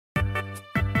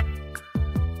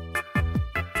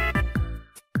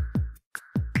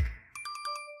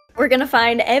We're gonna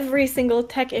find every single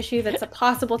tech issue that's a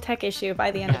possible tech issue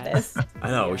by the end of this. I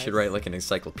know, we should write like an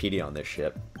encyclopedia on this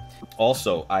shit.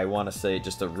 Also, I want to say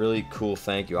just a really cool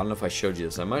thank you. I don't know if I showed you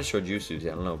this. I might have showed you,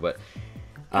 Susie. I don't know, but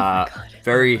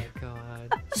very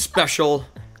special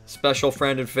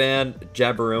friend and fan,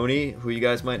 Jabberoni, who you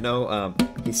guys might know.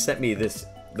 He sent me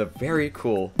the very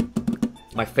cool,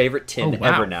 my favorite tin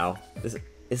ever now.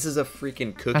 This is a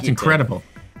freaking cookie That's incredible.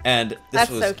 Tin. And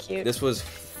That's so cute. This was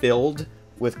filled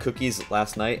with cookies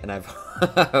last night, and I've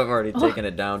already taken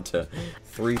it down to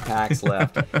 3 packs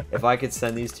left. If I could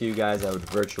send these to you guys, I would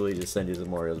virtually just send you some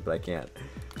Oreos, but I can't.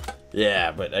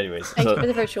 Yeah, but anyways. Thank you for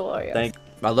the virtual Oreos.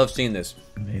 I love seeing this.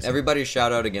 Amazing. Everybody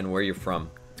shout out again where you're from.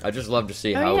 I just love to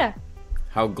see how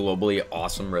globally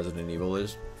awesome Resident Evil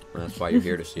is. And that's why you're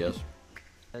here to see us.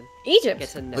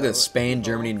 Egypt. Look at Spain,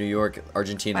 Germany, New York,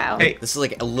 Argentina. Wow. Hey. This is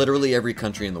like literally every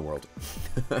country in the world.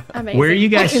 Amazing. Where are you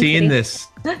guys seeing this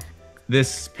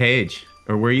page?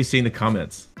 Or where are you seeing the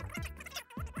comments?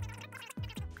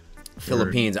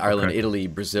 Philippines, Ireland, Italy,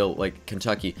 Brazil, like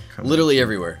Kentucky. Literally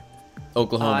everywhere.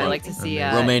 Oklahoma. I like to see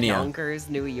Romania. Yonkers,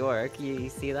 New York. You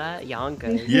see that?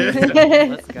 Yonkers. Yeah.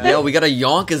 Let's go. Yeah, we got a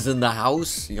Yonkers in the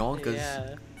house. Yonkers.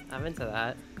 Yeah, I'm into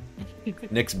that.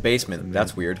 Nick's basement.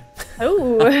 That's weird.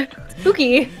 Oh,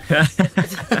 spooky.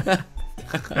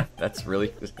 That's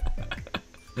really...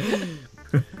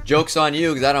 Joke's on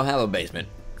you, because I don't have a basement.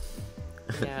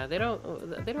 Yeah, they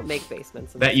don't make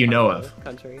basements in That this you know part of.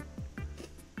 country.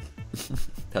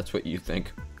 That's what you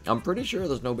think. I'm pretty sure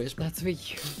there's no basement. That's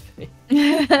what you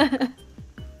think.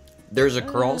 There's a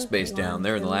crawl space down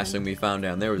there, and the last thing we found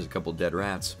down there was a couple dead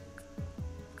rats.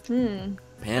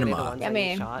 Panama.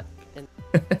 Yummy. A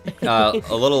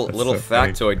little so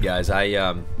factoid, guys.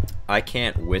 I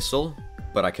can't whistle,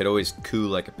 but I could always coo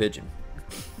like a pigeon.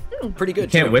 Pretty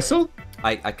good. Can't too. whistle?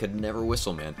 I could never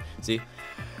whistle, man. See?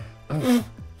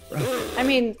 I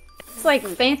mean, it's like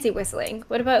fancy whistling.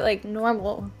 What about like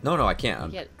normal? No, I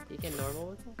can't. You get normal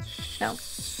with it? No.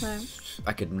 No.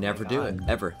 I could never do it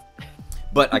ever.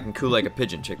 But I can coo like a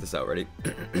pigeon. Check this out. Ready?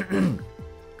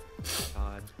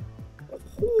 God.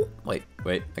 Wait.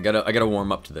 I gotta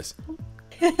warm up to this.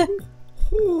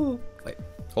 Wait.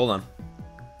 Hold on.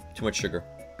 Too much sugar.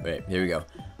 Wait. Here we go.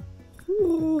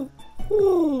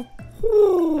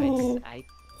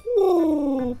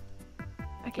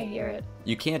 I can hear it.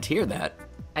 You can't hear that.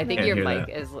 I think Can't your hear mic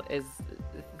that. is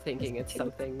thinking it's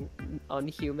something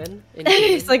unhuman.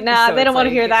 It's like, nah, So they don't it's want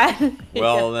to hear like- that.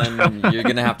 Well, then you're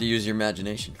gonna have to use your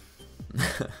imagination.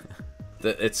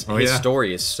 His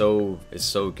story is so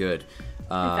good.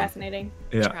 Fascinating.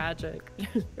 Yeah. Tragic.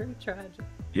 Very tragic.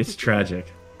 It's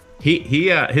tragic.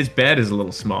 His bed is a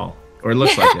little small, or it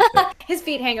looks like it. His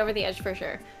feet hang over the edge for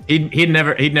sure. He'd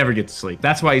never get to sleep.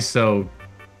 That's why he's so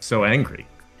angry.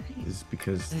 Is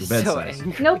because the bed So size.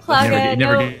 angry. No plaga,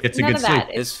 never no, gets a none good of that.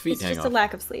 sleep. His feet It's hang just a off.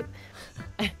 lack of sleep.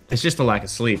 It's just a lack of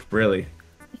sleep, really.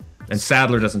 And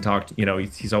Sadler doesn't talk.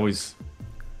 He's always,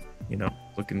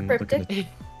 looking Cryptic.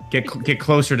 to get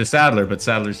closer to Sadler, but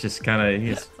Sadler's just he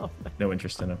has no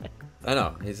interest in him. I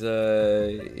know he's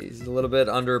a little bit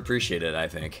underappreciated, I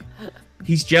think.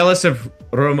 He's jealous of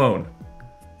Ramon.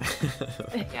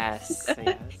 Yes.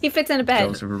 He fits in a bed.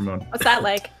 Jealous of Ramon. What's that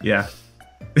like? Yeah.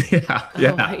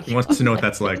 Yeah. my He wants to know what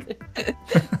that's like.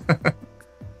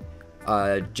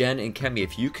 Jen and Kemi,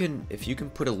 if you can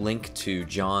put a link to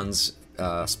John's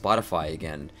Spotify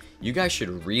again, you guys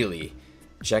should really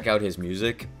check out his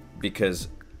music, because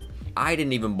I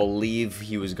didn't even believe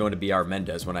he was going to be our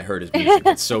Mendez when I heard his music.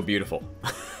 It's so beautiful.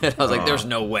 And I was like, there's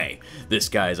no way this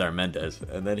guy is our Mendez.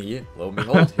 And then lo and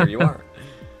behold, here you are.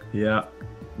 Yeah.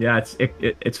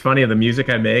 It's funny. The music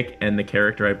I make and the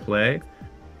character I play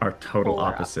are total Polar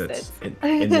opposites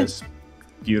in this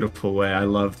beautiful way. I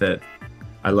love that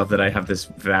I have this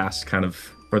vast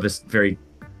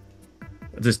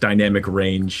this dynamic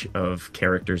range of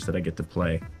characters that I get to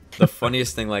play. The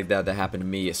funniest thing like that happened to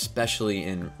me, especially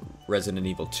in Resident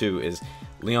Evil 2, is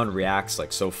Leon reacts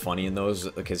like so funny in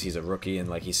those because he's a rookie and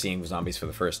like he's seeing zombies for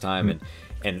the first time,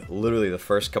 and literally the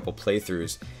first couple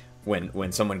playthroughs,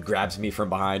 when someone grabs me from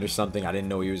behind or something, I didn't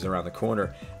know he was around the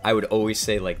corner, I would always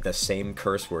say like the same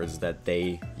curse words that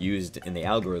they used in the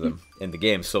algorithm in the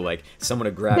game. So like someone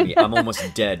would grab me, I'm almost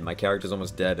dead, my character's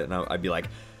almost dead, and I'd be like,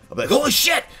 holy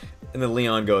shit! And then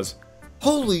Leon goes,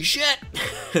 holy shit!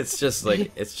 It's just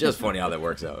funny how that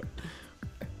works out.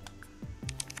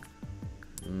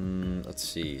 Let's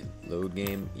see, load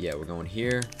game. Yeah, we're going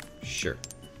here. Sure.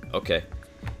 Okay.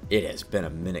 It has been a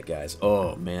minute, guys.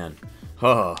 Oh man.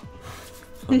 Oh,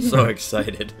 I'm so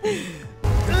excited.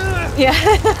 Yeah.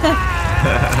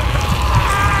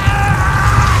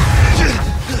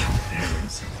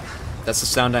 That's the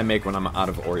sound I make when I'm out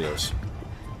of Oreos.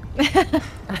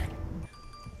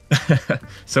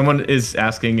 Someone is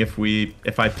asking if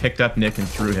I picked up Nick and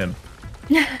threw him.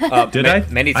 Did I?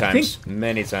 Many I times. think-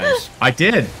 Many times. I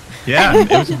did. Yeah, it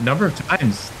was a number of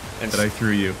times that I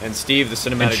threw you. And Steve, the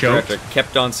cinematic choked. director,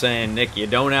 kept on saying, Nick, you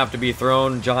don't have to be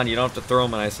thrown. John, you don't have to throw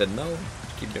him. And I said, no,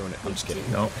 keep doing it. I'm just kidding.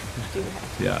 No. Do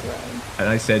have to Yeah. throw. And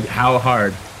I said, how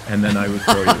hard? And then I would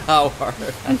throw you. How hard?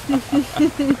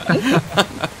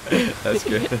 That's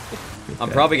good. I'm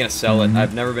probably going to sell it.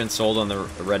 I've never been sold on the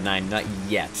Red 9. Not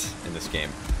yet in this game.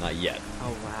 Not yet.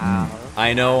 Oh wow.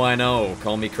 I know.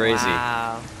 Call me crazy.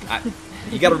 Wow.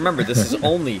 You got to remember, this is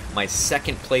only my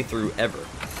second playthrough ever.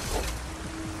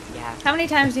 Yeah. How many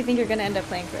times do you think you're gonna end up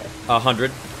playing through it?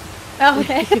 100. Oh,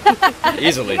 okay.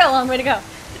 Easily. You got a long way to go.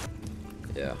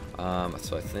 Yeah.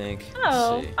 So I think.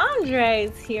 Oh, Let's see.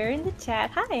 Andre's here in the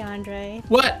chat. Hi, Andre.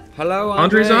 What? Hello,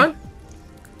 Andre. Andre's on?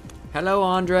 Hello,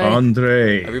 Andre.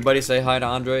 Andre. Everybody say hi to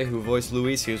Andre, who voiced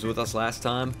Luis. He was with us last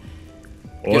time.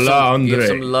 Hola, Give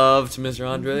some Andre. love to Mr.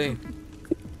 Andre.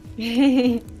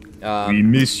 We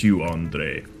miss you,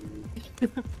 Andre.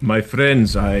 My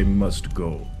friends, I must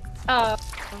go.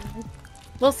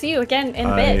 We'll see you again in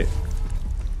a bit.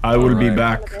 I will be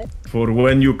Alright. back for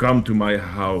when you come to my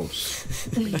house.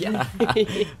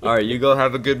 All right, you go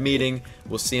have a good meeting.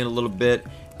 We'll see you in a little bit.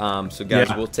 So guys,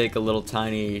 Yeah. we'll take a little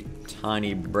tiny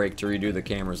break to redo the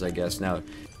cameras, I guess. Now,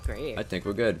 Great. I think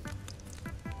we're good.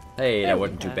 Hey, that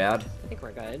wasn't too bad. I think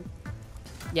we're good.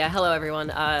 Yeah, hello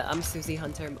everyone. I'm Susie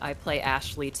Hunter. I play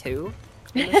Ashley 2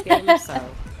 in this game, so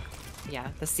yeah,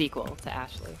 the sequel to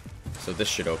Ashley. So this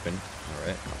should open. All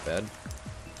right, not bad.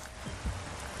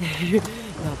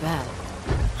 Not bad.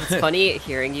 It's funny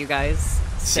hearing you guys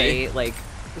say like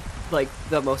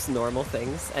the most normal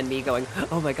things and me going,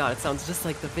 oh my god, it sounds just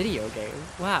like the video game.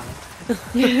 Wow.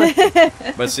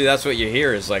 But see, that's what you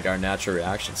hear is like our natural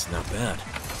reactions. Not bad.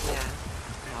 Yeah,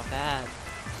 not bad.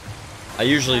 I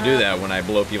usually do that when I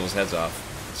blow people's heads off.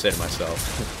 I say to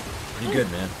myself, "Pretty good,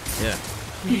 man.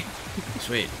 Yeah,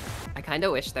 sweet." I kind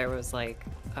of wish there was like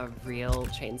a real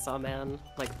Chainsaw Man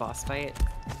like boss fight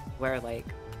where like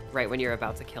right when you're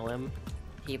about to kill him,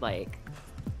 he like,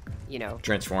 you know,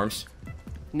 Transforms.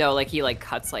 no, like he like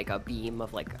cuts like a beam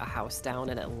of like a house down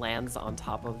and it lands on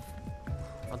top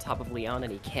of Leon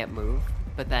and he can't move.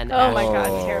 But then Oh my Oh.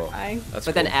 god, terrifying. That's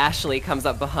but cool. then Ashley comes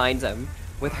up behind him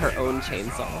with her own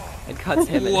chainsaw and cuts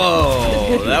him in half.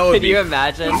 Whoa, that would Can be you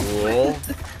imagine? cool.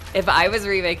 If I was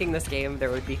remaking this game, there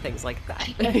would be things like that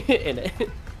in it.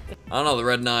 I don't know, the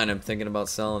Red 9, I'm thinking about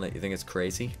selling it. You think it's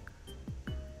crazy?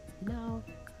 No.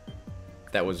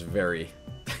 That was very...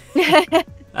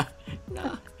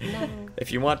 No.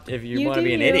 If you want to You be do an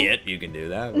you. idiot, you can do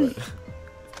that.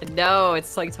 But, No,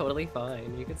 it's like totally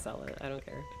fine. You can sell it. I don't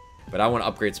care. but I want to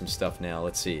upgrade some stuff now.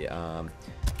 Let's see. I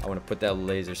want to put that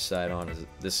laser sight on.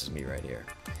 This is me right here.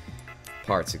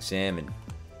 Parts examine.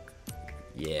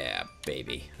 Yeah,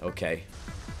 baby. Okay.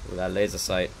 With that laser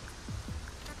sight.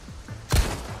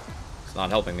 It's not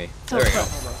helping me. There we go.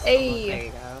 Hey. There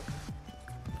you go.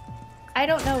 I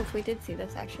don't know if we did see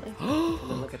this actually. And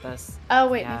then look at this. Oh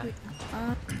wait, Yeah.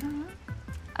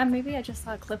 maybe I just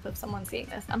saw a clip of someone seeing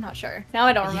this. I'm not sure. Now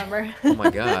I don't remember. Oh my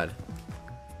god.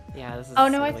 Yeah, this is Oh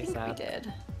no, I really think sad. we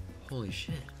did. Holy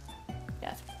shit.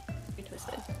 Yeah, we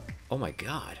twisted. Oh my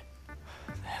god.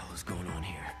 What the hell is going on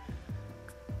here?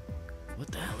 What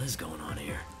the hell is going on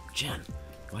here? Jen,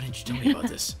 why didn't you tell me about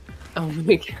this? Oh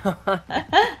my god.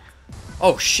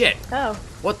 Oh shit! Oh.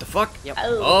 What the fuck? Yep.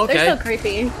 Oh, Okay. they're so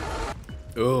creepy.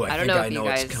 Ooh, I I don't think know I if you know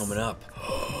guys- what's coming up.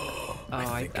 Oh,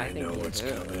 I think you what's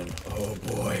do. coming. Oh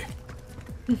boy.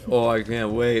 Oh, I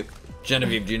can't wait.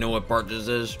 Genevieve, do you know what part this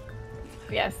is?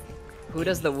 Yes. Who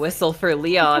does the whistle for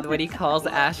Leon when he calls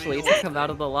Ashley to come out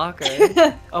of the locker?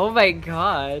 Oh my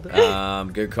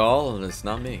god. Good call, and it's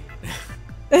not me.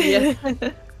 Yeah.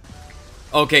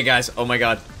 Okay, guys. Oh my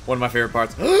god. One of my favorite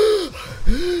parts.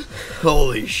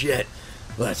 Holy shit.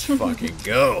 Let's fucking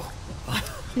go.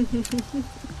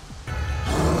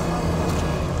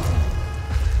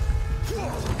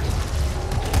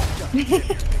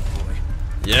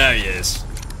 Yeah, he is.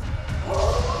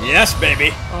 Yes, baby.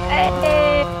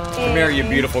 Come here, you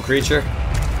beautiful creature.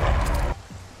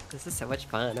 This is so much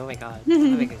fun. Oh my god.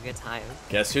 I'm having a good time.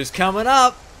 Guess who's coming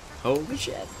up? Holy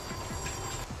shit.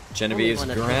 Genevieve's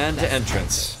Only one of the grand best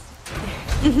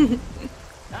entrance.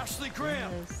 Ashley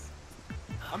Graham,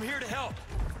 I'm here to help.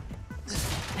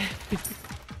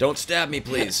 Don't stab me,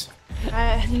 please.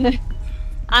 I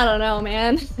don't know,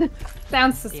 man.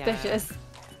 Sounds suspicious.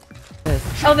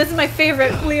 Oh, this is my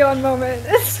favorite Leon moment.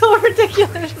 It's so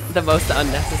ridiculous. The most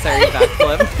unnecessary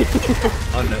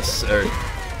backflip. Unnecessary.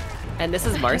 And this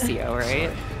is Marcio, right?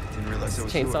 Didn't realize it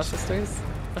was Chainsaw yours. Sisters,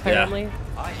 apparently.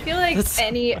 I feel like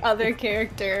any other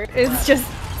character is just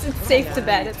it's safe to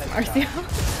bet it's Marcio.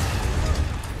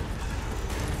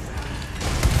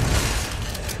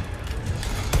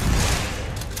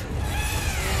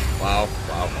 Wow,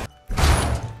 wow.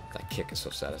 That kick is so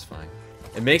satisfying.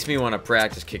 It makes me want to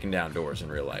practice kicking down doors in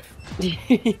real life.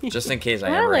 Just in case I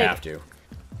Well, ever like- have to.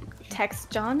 Text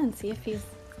John and see if he's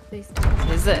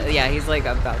Yeah, he's like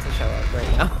about to show up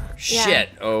right now. Shit!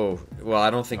 Oh, well, I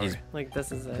don't think he's Like,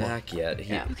 this is it. back yet.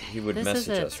 He would This message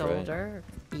is it, us, right? soldier.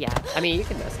 Yeah, I mean, you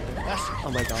can message him.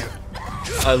 Oh my god.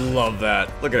 I love that.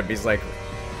 Look at him. He's like,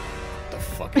 what the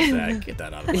fuck is that? Get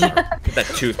that out of my arm. Get that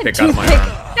toothpick out of my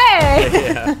arm. Hey!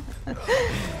 Yeah.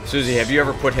 Susie, have you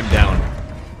ever put him down?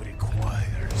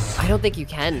 I don't think you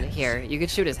can here. You could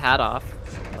shoot his hat off.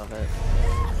 Love it.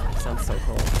 Sounds so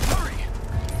cool.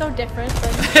 So different,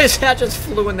 but His hat just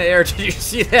flew in the air. Did you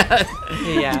see that?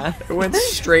 Yeah. It went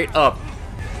straight up.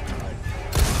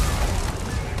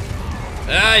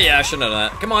 Ah, yeah, I shouldn't have done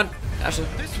that. Come on, Ashley.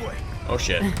 This way. Oh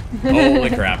shit. Holy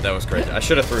crap, that was crazy. I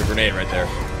should have threw a grenade right there.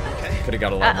 Could have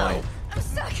got a lot of money. I'm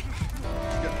stuck.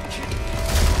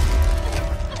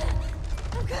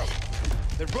 I'm good.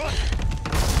 Then run.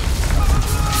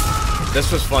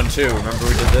 This was fun too. Remember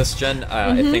we did this, Jen?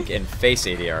 I think in face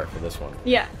ADR for this one.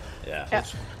 yeah. Yeah.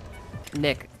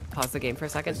 Nick, pause the game for a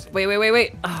second.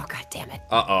 Wait. Oh, god damn it.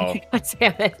 Uh-oh. God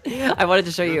damn it. I wanted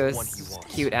to show you a One he wants.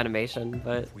 cute animation,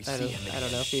 but We I see him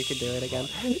don't know if you could do it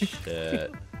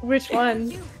again. Which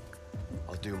one?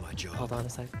 I'll do my job. Hold on a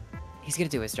sec. He's gonna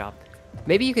do his job.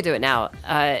 Maybe you could do it now.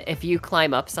 If you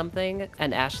climb up something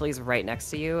and Ashley's right next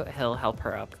to you, he'll help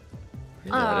her up.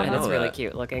 I And didn't it's know really that.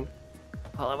 cute looking.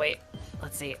 Hold on, wait.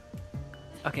 Let's see.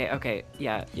 Okay.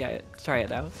 Yeah. Try it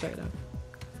now.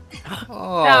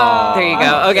 Oh, There you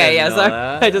go. Okay, yeah, sorry.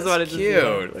 I just wanted to see cute.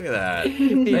 that. Look at that.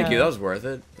 Thank Yeah. you. That was worth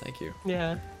it. Thank you.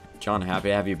 Yeah. John, happy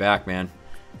to have you back, man.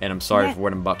 And I'm sorry for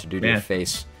what I'm about to do to your Man.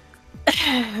 face.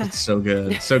 It's so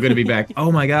good. So good to be back.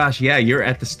 Oh my gosh, yeah, you're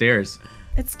at the stairs.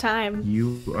 It's time.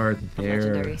 You are there.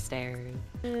 Legendary stairs.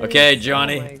 Okay,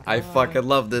 Johnny. Oh my I God. fucking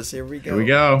love this. Here we go. Here we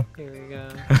go. Here we go.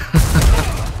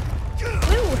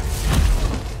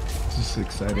 This is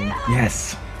exciting.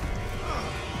 Yes.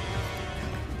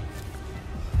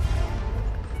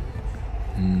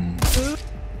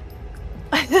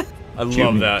 I Shoot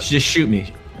love me. that. Just shoot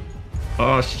me.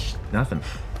 Oh, nothing.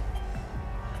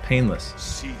 Painless.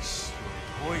 Cease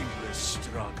your pointless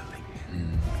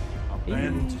struggling.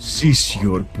 Abandon Cease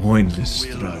your pointless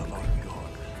will struggle. of our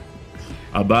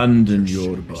God. Abandon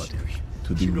your body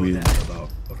to the will of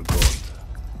our God.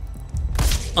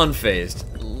 Unfazed.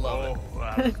 Oh,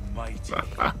 Almighty,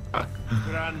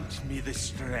 grant me the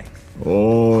strength.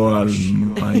 Oh,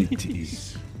 Almighty,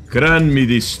 grant me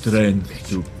the strength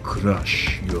to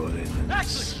crush your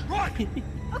enemies. Run!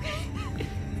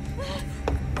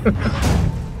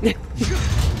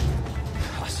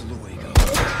 Hasta luego.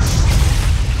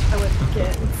 I would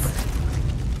get.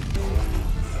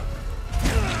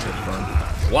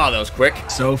 Wow, that was quick.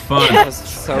 So fun. That was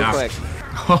so Yeah. quick.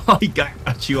 Oh, he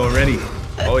got you already.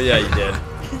 Oh, yeah, you did.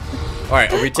 All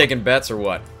right, are we taking bets or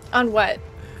what? On what?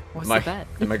 What's Am I, the bet?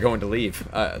 am I going to leave?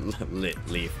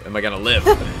 Leave. Am I going to live?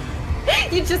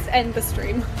 You just end the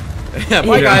stream. Yeah,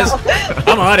 bye, Yeah. guys.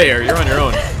 I'm out of here. You're on your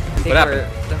own. They What happened?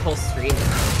 were the whole stream.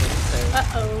 So,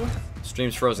 Uh-oh.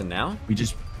 Stream's frozen now? We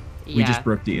just yeah.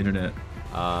 broke the internet.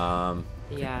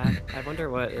 Yeah. I wonder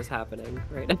what is happening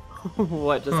right now.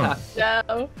 What just Huh. happened?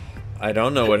 No. I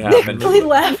don't know what happened. Really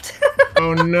left.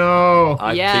 Oh no.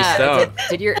 I peaced Yeah. out.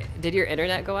 Did your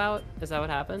internet go out? Is that what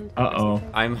happened? Uh-oh.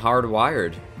 I'm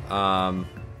hardwired.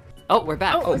 Oh, we're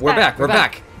back. Oh, We're back. We're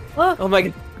back. Oh my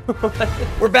god.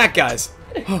 We're back, guys.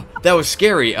 That was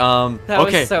scary. That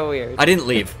okay. was so weird. I didn't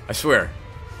leave. I swear.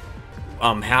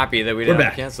 I'm happy that we didn't We're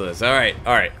have to back. cancel this. All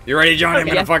right. You ready, Johnny? I'm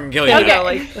Okay. gonna fucking kill you. Okay. now.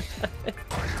 Like,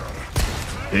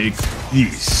 Take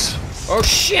this. Oh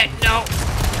shit! No.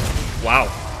 Wow.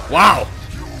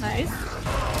 Nice.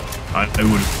 I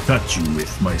will touch you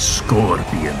with my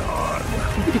scorpion arm.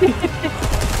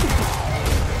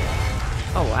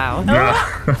 oh wow.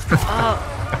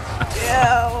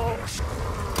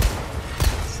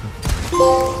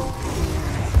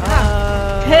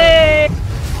 Hey!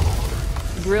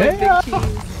 Grilled big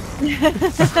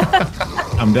cheese.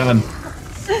 I'm done.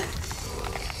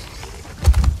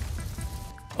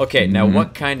 Okay. Now,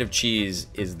 what kind of cheese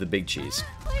is the big cheese?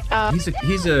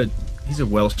 He's a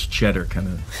Welsh cheddar kind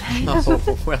of.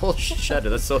 Oh, well, cheddar.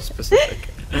 That's so specific.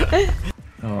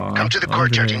 Come to the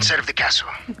courtyard inside of the castle.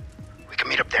 We can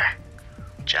meet up there.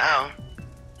 Ciao.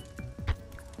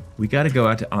 We got to go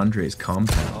out to Andre's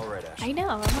compound. All right, Ash. I know.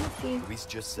 I want to see. Luis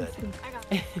just said.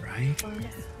 Right?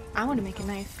 I want to make a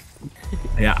knife.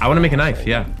 Yeah, I want to make a knife.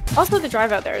 Yeah, Also, the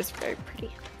drive out there is very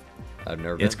pretty. I've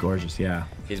never been. it's gorgeous. Yeah.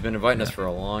 He's been inviting us for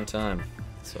a long time,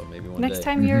 so maybe one Next day.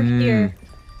 time you're here,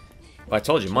 Well, I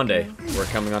told you Monday we're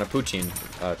coming on a poutine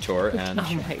tour, and Oh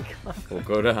my god. we'll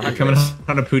go to You're coming Andre's.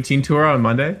 on a poutine tour on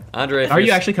Monday. Andre, if Are you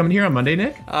you're- actually coming here on Monday,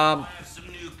 Nick?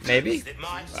 Maybe.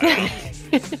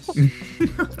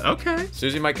 Okay.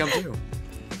 Susie might come too.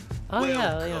 Oh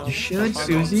yeah, you know. You should,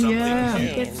 Susie. Yeah.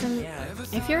 get some.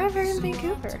 If you're ever in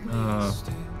Vancouver,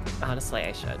 Honestly,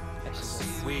 I should. I should just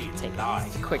take a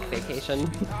quick vacation.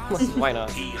 Why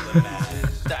not?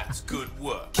 That's good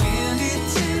work. Very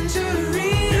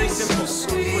simple.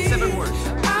 7 words. It's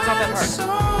not that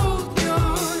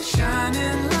hard.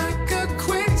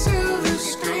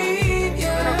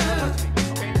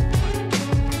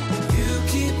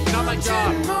 Not my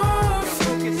job.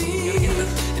 Focus. You gotta get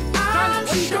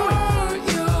this.